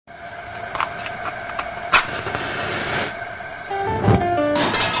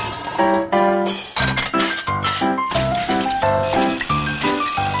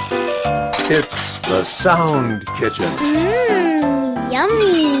The Sound Kitchen.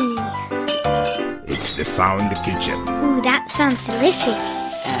 Yummy. It's The Sound Kitchen. Ooh, that sounds delicious.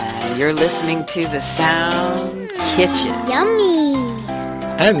 You're listening to The Sound Kitchen. Yummy.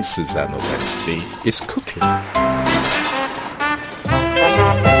 And Susanna Wednesday is cooking.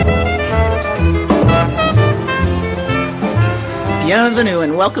 Bienvenue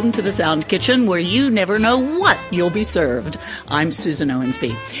and welcome to the Sound Kitchen, where you never know what you'll be served. I'm Susan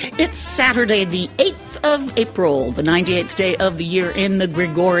Owensby. It's Saturday, the 8th of April, the 98th day of the year in the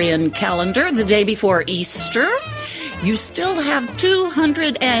Gregorian calendar, the day before Easter. You still have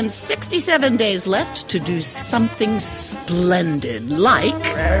 267 days left to do something splendid, like...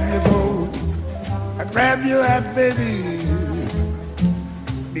 Grab your boat, grab your hat, baby.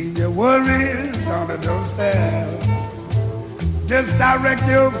 Leave your worries on the doorstep. Just direct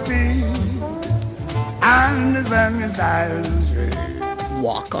your feet on the sunny side of the street.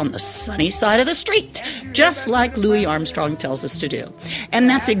 Walk on the sunny side of the street, just like Louis Armstrong tells us to do. And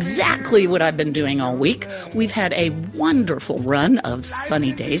that's exactly what I've been doing all week. We've had a wonderful run of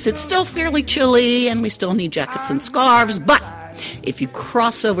sunny days. It's still fairly chilly, and we still need jackets and scarves, but if you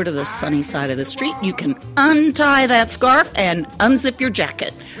cross over to the sunny side of the street, you can untie that scarf and unzip your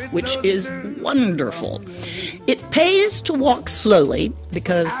jacket, which is wonderful. It pays to walk slowly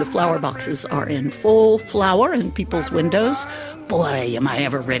because the flower boxes are in full flower in people's windows. Boy, am I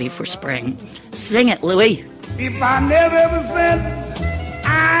ever ready for spring. Sing it, Louis. If I never ever since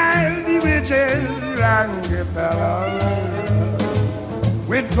I'll be rich as Rockefeller,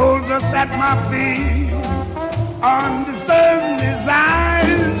 with gold dust at my feet on the sunny side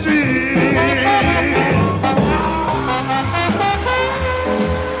of the street.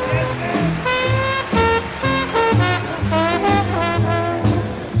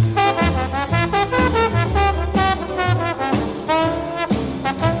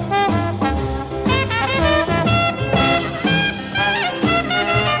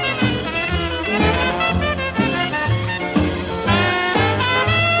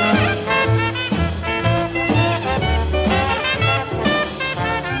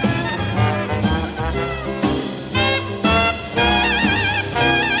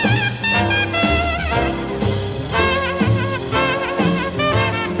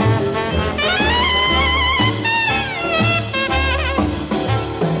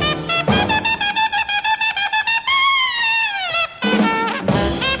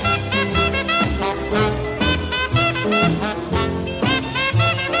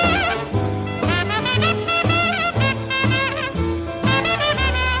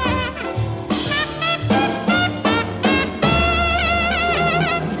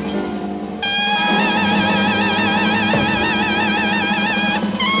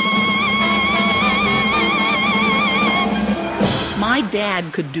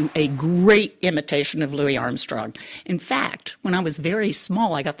 Dad could do a great imitation of Louis Armstrong. In fact, when I was very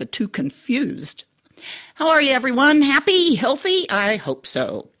small, I got the two confused. How are you, everyone? Happy? Healthy? I hope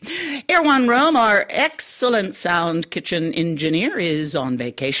so. Erwan Rome, our excellent Sound Kitchen engineer, is on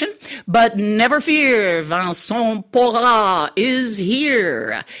vacation. But never fear, Vincent Porra is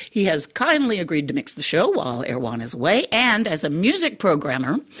here. He has kindly agreed to mix the show while Erwan is away. And as a music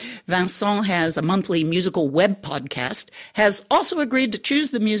programmer, Vincent has a monthly musical web podcast, has also agreed to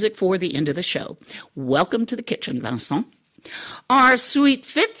choose the music for the end of the show. Welcome to the kitchen, Vincent. Our sweet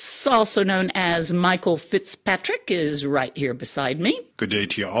Fitz, also known as Michael Fitzpatrick, is right here beside me. Good day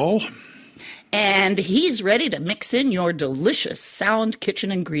to you all. And he's ready to mix in your delicious Sound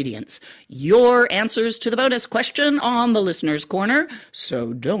Kitchen ingredients. Your answers to the bonus question on the Listener's Corner,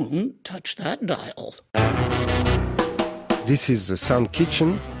 so don't touch that dial. This is the Sound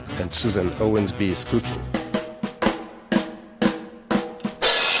Kitchen, and Susan Owensby is cooking.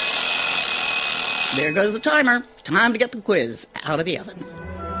 There goes the timer. Time to get the quiz out of the oven.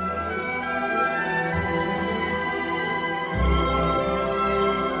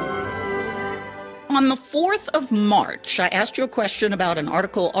 On the 4th of March, I asked you a question about an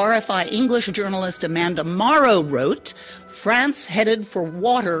article RFI English journalist Amanda Morrow wrote, France headed for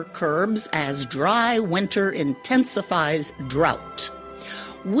water curbs as dry winter intensifies drought.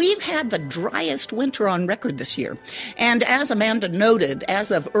 We've had the driest winter on record this year. And as Amanda noted, as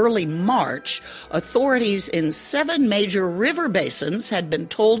of early March, authorities in 7 major river basins had been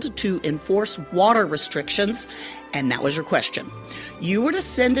told to enforce water restrictions. And that was your question. You were to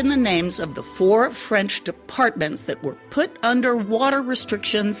send in the names of the 4 French departments that were put under water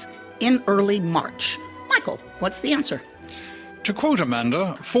restrictions in early March. Michael, what's the answer? To quote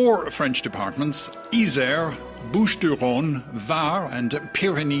Amanda, 4 French departments, Isère, Bouches-du-Rhône, Var and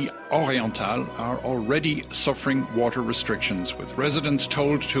Pyrénées-Orientales are already suffering water restrictions, with residents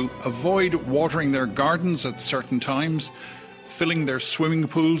told to avoid watering their gardens at certain times, filling their swimming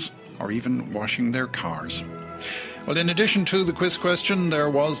pools, or even washing their cars. Well, in addition to the quiz question, there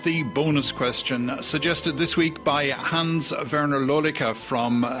was the bonus question suggested this week by Hans Werner Lolika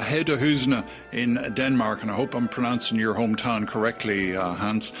from Hedehusene in Denmark. And I hope I'm pronouncing your hometown correctly,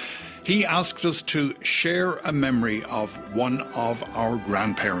 Hans. He asked us to share a memory of one of our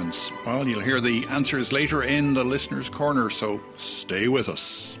grandparents. Well, you'll hear the answers later in the Listener's Corner, so stay with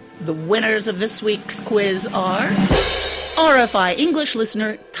us. The winners of this week's quiz are RFI English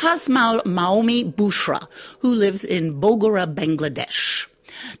listener Tasmal Maomi Bushra, who lives in Bogora, Bangladesh.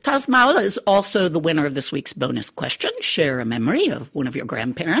 Tasmal is also the winner of this week's bonus question. Share a memory of one of your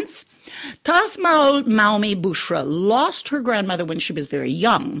grandparents. Tasmal Maomi Bushra lost her grandmother when she was very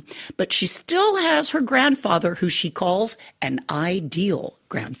young, but she still has her grandfather, who she calls an ideal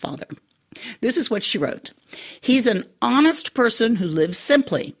grandfather. This is what she wrote. He's an honest person who lives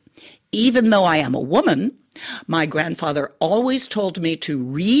simply. Even though I am a woman, my grandfather always told me to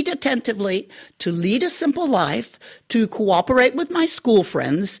read attentively, to lead a simple life, to cooperate with my school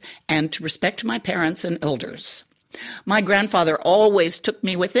friends, and to respect my parents and elders. My grandfather always took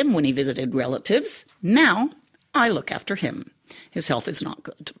me with him when he visited relatives. Now I look after him. His health is not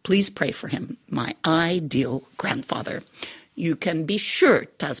good. Please pray for him, my ideal grandfather. You can be sure,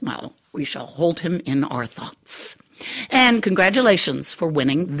 Tasmal, we shall hold him in our thoughts. And congratulations for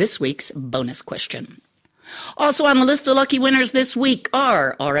winning this week's bonus question. Also on the list of lucky winners this week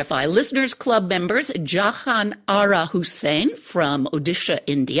are RFI Listeners Club members Jahan Ara Hussain from Odisha,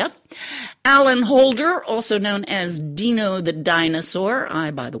 India, Alan Holder, also known as Dino the Dinosaur.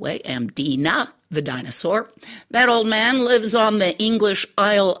 I, by the way, am Dina the Dinosaur. That old man lives on the English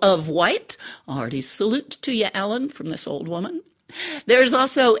Isle of Wight. Hearty salute to you, Alan, from this old woman. There's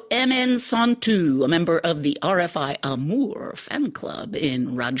also MN Santu, a member of the RFI Amour fan club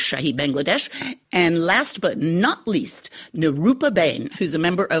in Rajshahi, Bangladesh. And last but not least, Nirupa Bain, who's a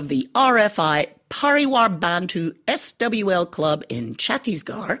member of the RFI Pariwar Bantu SWL club in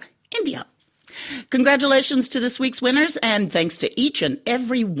Chhattisgarh, India. Congratulations to this week's winners, and thanks to each and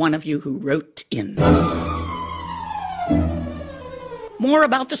every one of you who wrote in. More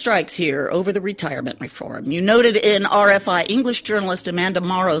about the strikes here over the retirement reform. You noted in RFI English journalist Amanda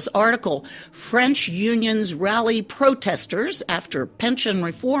Morrow's article, French unions rally protesters after pension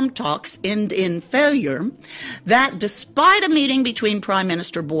reform talks end in failure, that despite a meeting between Prime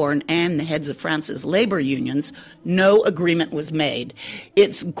Minister Borne and the heads of France's labor unions, no agreement was made.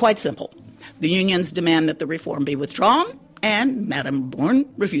 It's quite simple. The unions demand that the reform be withdrawn, and Madame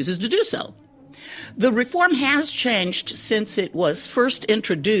Borne refuses to do so. The reform has changed since it was first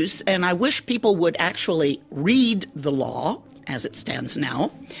introduced, and I wish people would actually read the law as it stands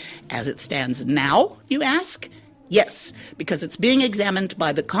now. As it stands now, you ask? Yes, because it's being examined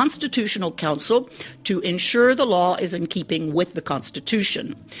by the Constitutional Council to ensure the law is in keeping with the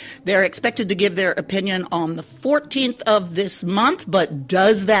Constitution. They're expected to give their opinion on the 14th of this month, but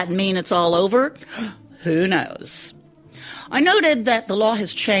does that mean it's all over? Who knows? I noted that the law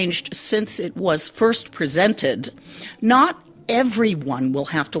has changed since it was first presented. Not everyone will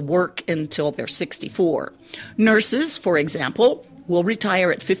have to work until they're 64. Nurses, for example, will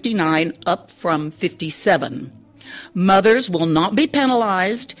retire at 59, up from 57. Mothers will not be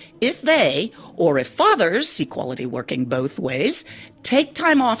penalized if they, or if fathers, equality working both ways, take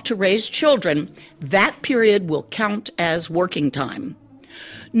time off to raise children. That period will count as working time.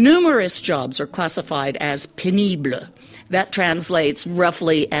 Numerous jobs are classified as pénibles. That translates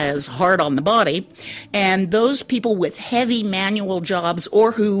roughly as hard on the body. And those people with heavy manual jobs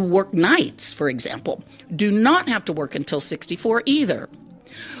or who work nights, for example, do not have to work until 64 either.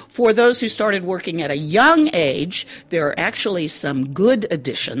 For those who started working at a young age, there are actually some good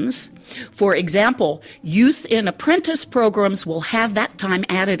additions. For example, youth in apprentice programs will have that time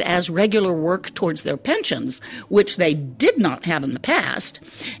added as regular work towards their pensions, which they did not have in the past.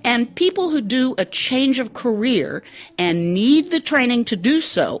 And people who do a change of career and need the training to do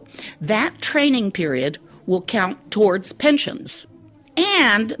so, that training period will count towards pensions.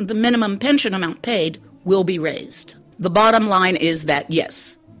 And the minimum pension amount paid will be raised. The bottom line is that,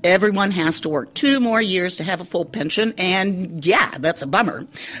 yes, everyone has to work 2 more years to have a full pension, and yeah, that's a bummer.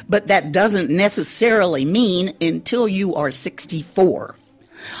 But that doesn't necessarily mean until you are 64.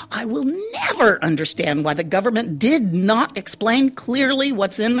 I will never understand why the government did not explain clearly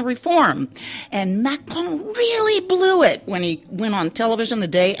what's in the reform. And Macron really blew it when he went on television the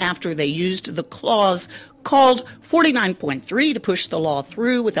day after they used the clause called 49.3 to push the law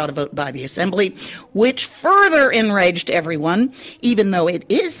through without a vote by the Assembly, which further enraged everyone, even though it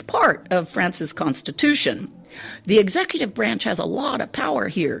is part of France's constitution. The executive branch has a lot of power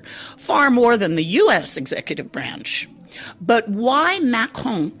here, far more than the U.S. executive branch. But why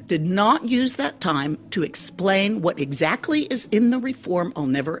Macron did not use that time to explain what exactly is in the reform, I'll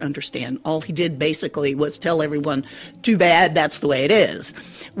never understand. All he did basically was tell everyone, too bad, that's the way it is,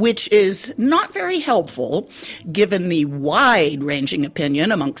 which is not very helpful given the wide-ranging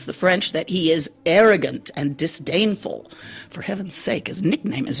opinion amongst the French that he is arrogant and disdainful. For heaven's sake, his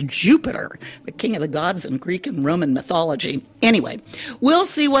nickname is Jupiter, the king of the gods in Greek and Roman mythology. Anyway, we'll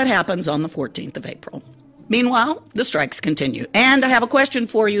see what happens on the 14th of April. Meanwhile, the strikes continue. And I have a question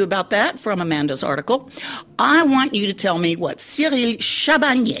for you about that from Amanda's article. I want you to tell me what Cyril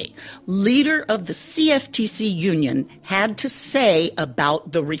Chabagnier, leader of the CFTC union, had to say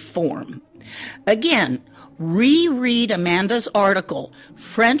about the reform. Again, reread Amanda's article,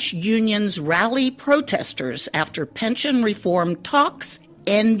 French Unions Rally Protesters After Pension Reform Talks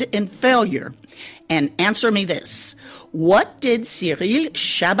End in Failure. And answer me this. What did Cyril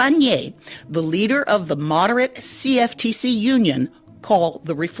Chabagnier, the leader of the moderate CFTC union, call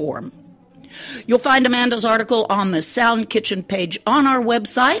the reform? You'll find Amanda's article on the Sound Kitchen page on our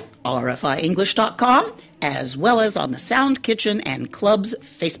website, rfienglish.com, as well as on the Sound Kitchen and Club's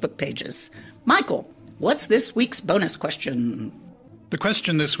Facebook pages. Michael, what's this week's bonus question? The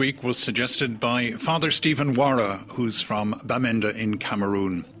question this week was suggested by Father Stephen Wara, who's from Bamenda in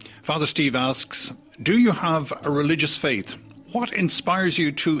Cameroon. Father Steve asks, do you have a religious faith? What inspires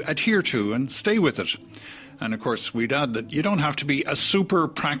you to adhere to and stay with it? And of course, we'd add that you don't have to be a super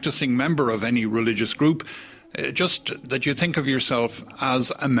practicing member of any religious group, just that you think of yourself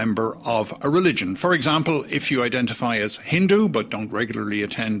as a member of a religion. For example, if you identify as Hindu but don't regularly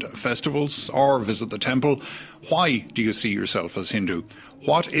attend festivals or visit the temple, why do you see yourself as Hindu?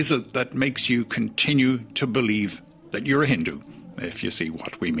 What is it that makes you continue to believe that you're a Hindu, if you see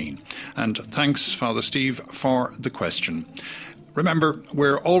what we mean? And thanks, Father Steve, for the question. Remember,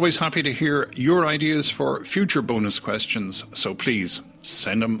 we're always happy to hear your ideas for future bonus questions, so please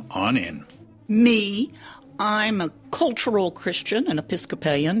send them on in. Me, I'm a cultural Christian and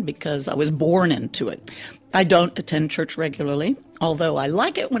Episcopalian because I was born into it. I don't attend church regularly, although I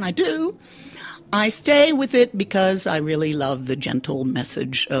like it when I do. I stay with it because I really love the gentle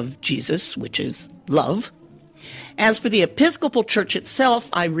message of Jesus, which is love. As for the Episcopal Church itself,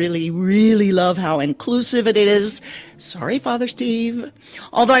 I really, really love how inclusive it is. Sorry, Father Steve.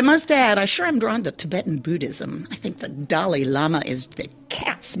 Although I must add, I sure am drawn to Tibetan Buddhism. I think the Dalai Lama is the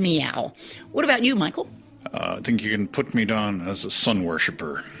cat's meow. What about you, Michael? I think you can put me down as a sun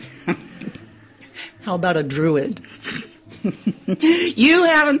worshipper. How about a druid? You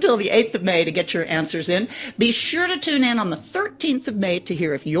have until the 8th of May to get your answers in. Be sure to tune in on the 13th of May to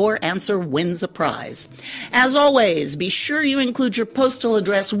hear if your answer wins a prize. As always, be sure you include your postal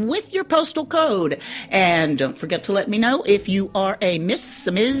address with your postal code. And don't forget to let me know if you are a Miss,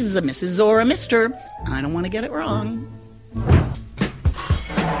 a Ms., a Mrs., or a Mr. I don't want to get it wrong.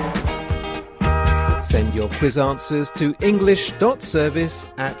 Send your quiz answers to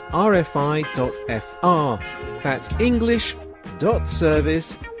english.service@rfi.fr. That's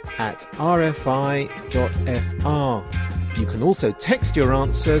english.service@rfi.fr. You can also text your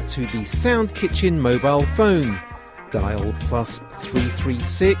answer to the Sound Kitchen mobile phone. Dial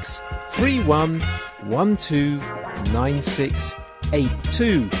 +336 31 12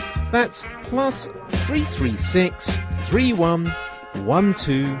 9682. That's +336 31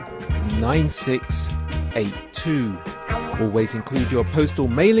 12 9682. Always include your postal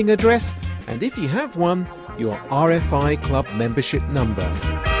mailing address, and if you have one, your RFI Club membership number.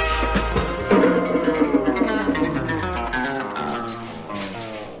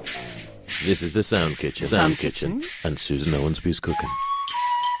 This is the Sound Kitchen. Sound Kitchen. And Susan Owensby's cooking.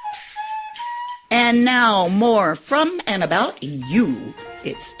 And now more from and about you.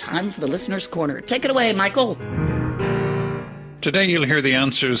 It's time for the Listener's Corner. Take it away, Michael. Today you'll hear the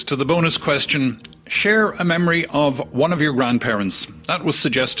answers to the bonus question, share a memory of one of your grandparents. That was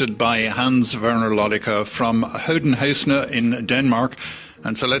suggested by Hans Werner Lodika from Hodenhusene in Denmark.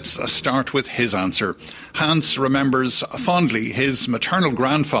 And so let's start with his answer. Hans remembers fondly his maternal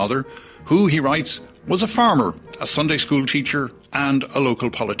grandfather, who, he writes, was a farmer, a Sunday school teacher and a local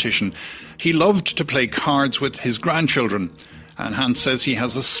politician. He loved to play cards with his grandchildren. And Hans says he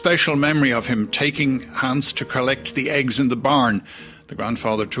has a special memory of him taking Hans to collect the eggs in the barn. The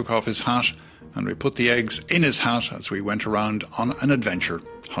grandfather took off his hat and we put the eggs in his hat as we went around on an adventure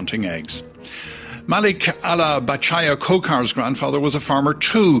hunting eggs. Malik Ala Bachaya Kokar's grandfather was a farmer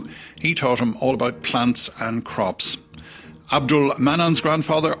too. He taught him all about plants and crops. Abdul Manan's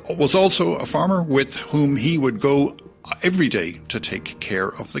grandfather was also a farmer with whom he would go every day to take care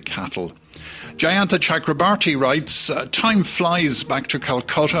of the cattle. Jayanta Chakrabarti writes, time flies back to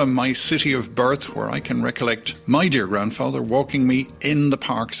Calcutta, my city of birth, where I can recollect my dear grandfather walking me in the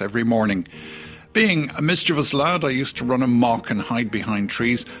parks every morning. Being a mischievous lad, I used to run amok and hide behind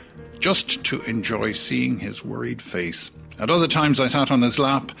trees just to enjoy seeing his worried face. At other times I sat on his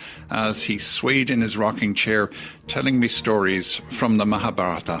lap as he swayed in his rocking chair, telling me stories from the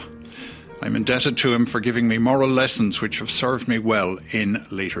Mahabharata. I'm indebted to him for giving me moral lessons which have served me well in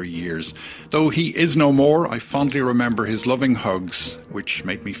later years. Though he is no more, I fondly remember his loving hugs, which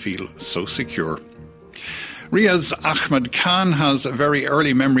made me feel so secure. Riaz Ahmed Khan has a very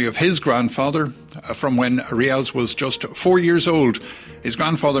early memory of his grandfather from when Riaz was just 4 years old. His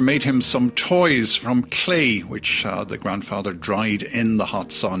grandfather made him some toys from clay, which the grandfather dried in the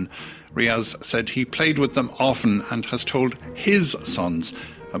hot sun. Riaz said he played with them often and has told his sons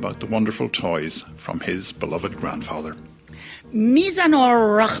about the wonderful toys from his beloved grandfather.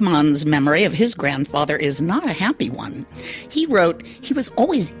 Mizanur Rahman's memory of his grandfather is not a happy one. He wrote, he was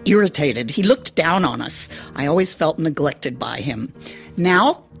always irritated. He looked down on us. I always felt neglected by him.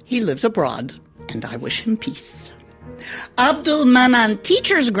 Now he lives abroad, and I wish him peace. Abdul Manan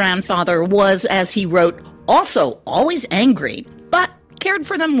Teacher's grandfather was, as he wrote, also always angry, but cared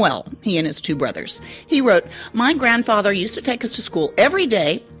for them well, he and his two brothers. He wrote, my grandfather used to take us to school every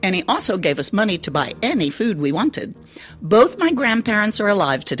day, and he also gave us money to buy any food we wanted. Both my grandparents are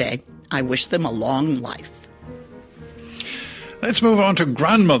alive today. I wish them a long life. Let's move on to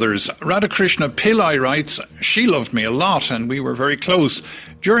grandmothers. Radhakrishna Pillai writes, she loved me a lot and we were very close.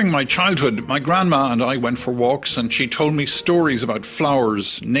 During my childhood, my grandma and I went for walks and she told me stories about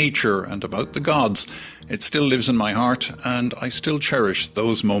flowers, nature and about the gods. It still lives in my heart and I still cherish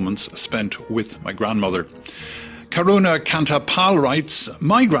those moments spent with my grandmother. Karuna Kantapal writes,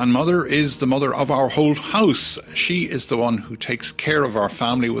 my grandmother is the mother of our whole house. She is the one who takes care of our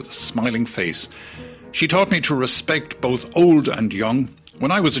family with a smiling face. She taught me to respect both old and young.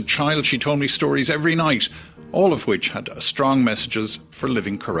 When I was a child, she told me stories every night, all of which had strong messages for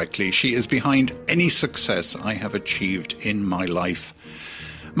living correctly. She is behind any success I have achieved in my life.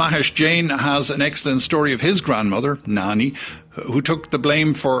 Mahesh Jain has an excellent story of his grandmother, Nani, who took the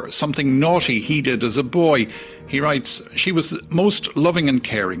blame for something naughty he did as a boy. He writes, she was most loving and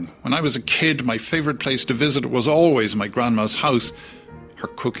caring. When I was a kid, my favourite place to visit was always my grandma's house. Her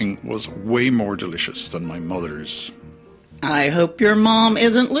cooking was way more delicious than my mother's. I hope your mom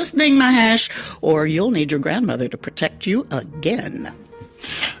isn't listening, Mahesh, or you'll need your grandmother to protect you again.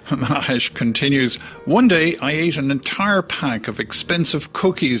 Mahesh continues, one day I ate an entire pack of expensive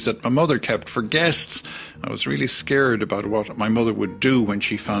cookies that my mother kept for guests. I was really scared about what my mother would do when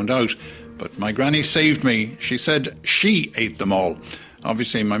she found out, but my granny saved me. She said she ate them all.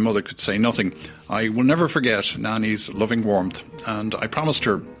 Obviously, my mother could say nothing. I will never forget Nanny's loving warmth, and I promised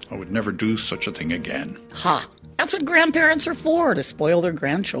her I would never do such a thing again. Ha! That's what grandparents are for, to spoil their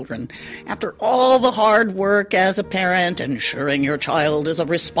grandchildren. After all the hard work as a parent, ensuring your child is a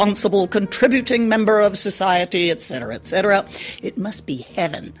responsible, contributing member of society, etc., it must be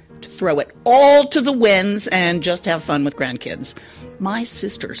heaven to throw it all to the winds and just have fun with grandkids. My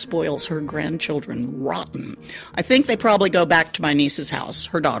sister spoils her grandchildren rotten. I think they probably go back to my niece's house,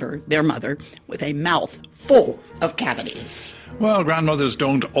 her daughter, their mother, with a mouth full of cavities. Well, grandmothers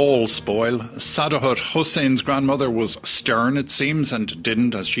don't all spoil. Sadahat Hussein's grandmother was stern, it seems, and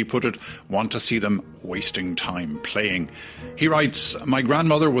didn't, as she put it, want to see them wasting time playing. He writes, my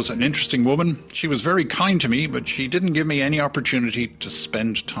grandmother was an interesting woman. She was very kind to me, but she didn't give me any opportunity to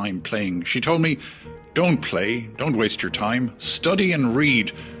spend time playing. She told me, don't play, don't waste your time, study and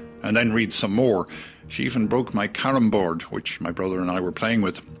read, and then read some more. She even broke my carom board, which my brother and I were playing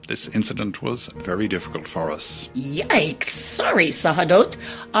with. This incident was very difficult for us. Yikes! Sorry, Sahadot.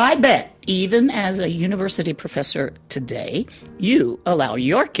 I bet, even as a university professor today, you allow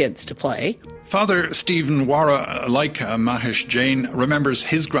your kids to play. Father Stephen Wara, like Mahesh Jain, remembers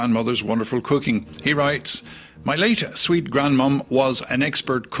his grandmother's wonderful cooking. He writes, my late sweet grandmum was an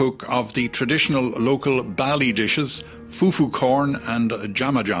expert cook of the traditional local Bali dishes, fufu corn and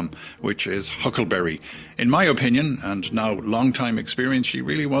jamajam, which is huckleberry. In my opinion, and now long-time experience, she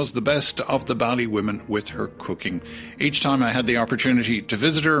really was the best of the Bali women with her cooking. Each time I had the opportunity to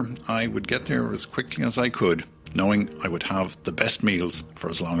visit her, I would get there as quickly as I could, knowing I would have the best meals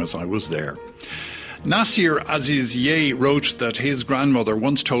for as long as I was there. Nasir Azizye wrote that his grandmother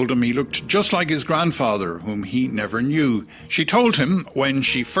once told him he looked just like his grandfather, whom he never knew. She told him when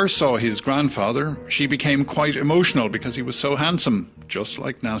she first saw his grandfather, she became quite emotional because he was so handsome, just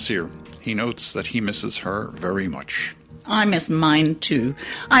like Nasir. He notes that he misses her very much. I miss mine too.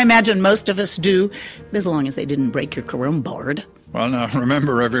 I imagine most of us do, as long as they didn't break your carom board. Well, now,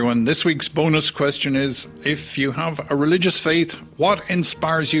 remember, everyone, this week's bonus question is, if you have a religious faith, what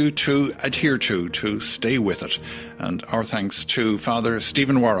inspires you to adhere to stay with it? And our thanks to Father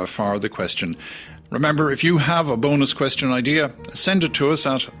Stephen Warra for the question. Remember, if you have a bonus question idea, send it to us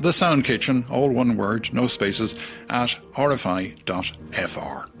at The Sound Kitchen, all one word, no spaces, at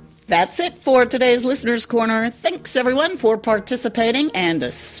rfi.fr. That's it for today's Listener's Corner. Thanks, everyone, for participating, and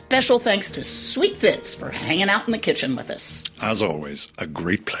a special thanks to Sweet Fitz for hanging out in the kitchen with us. As always, a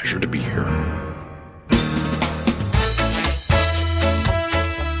great pleasure to be here.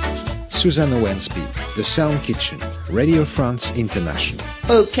 Suzanne Owensby, The Sound Kitchen, Radio France International.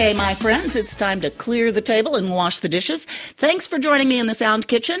 Okay, my friends, it's time to clear the table and wash the dishes. Thanks for joining me in the Sound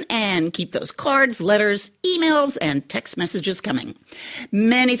Kitchen, and keep those cards, letters, emails, and text messages coming.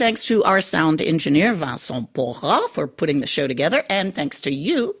 Many thanks to our sound engineer, Vincent Porra, for putting the show together, and thanks to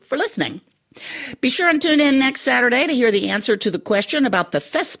you for listening. Be sure and tune in next Saturday to hear the answer to the question about the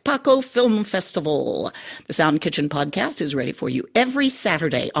FESPACO Film Festival. The Sound Kitchen podcast is ready for you every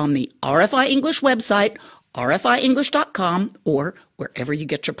Saturday on the RFI English website, rfienglish.com, or wherever you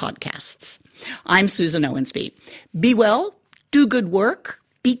get your podcasts. I'm Susan Owensby. Be well, do good work,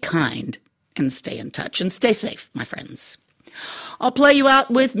 be kind, and stay in touch. And stay safe, my friends. I'll play you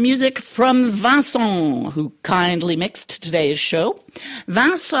out with music from Vincent, who kindly mixed today's show.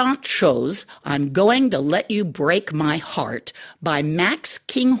 Vincent chose I'm Going to Let You Break My Heart by Max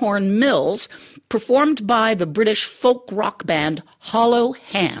Kinghorn Mills, performed by the British folk rock band Hollow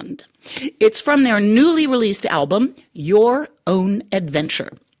Hand. It's from their newly released album, Your Own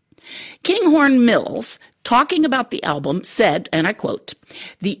Adventure. Kinghorn Mills, talking about the album, said, and I quote,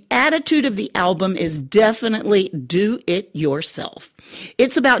 "The attitude of the album is definitely do it yourself.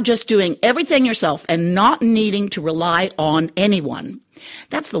 It's about just doing everything yourself and not needing to rely on anyone.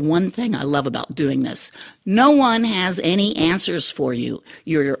 That's the one thing I love about doing this. No one has any answers for you.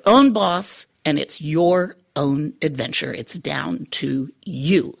 You're your own boss, and it's your own adventure. It's down to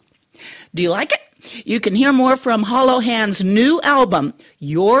you." Do you like it? You can hear more from Hollow Hand's new album,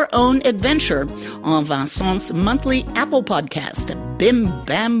 Your Own Adventure, on Vincent's monthly Apple podcast, Bim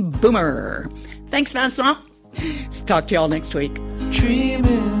Bam Boomer. Thanks, Vincent. Talk to y'all next week.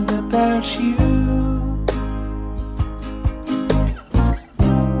 Dreaming about you.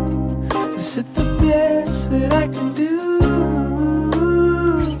 Is it the best that I can do?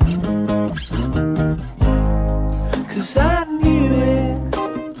 'Cause I knew it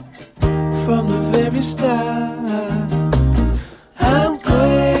from the very start. I'm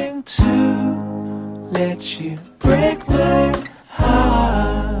going to let you break my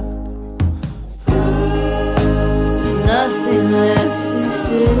heart. There's nothing left to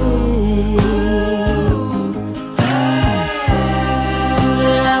say.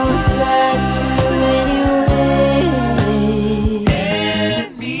 But I will try to anyway.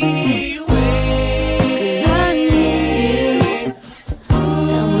 Cause I need you.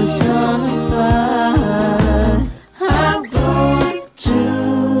 And we're torn apart. I'm going to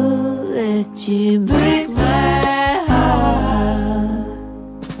let you break my heart.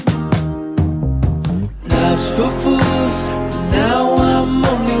 Life's for fools, and now I'm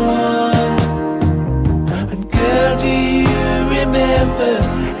only one. And girl, do you remember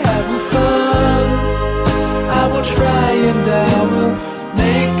having fun? I will try and I will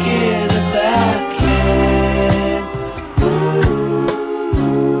make it if I can.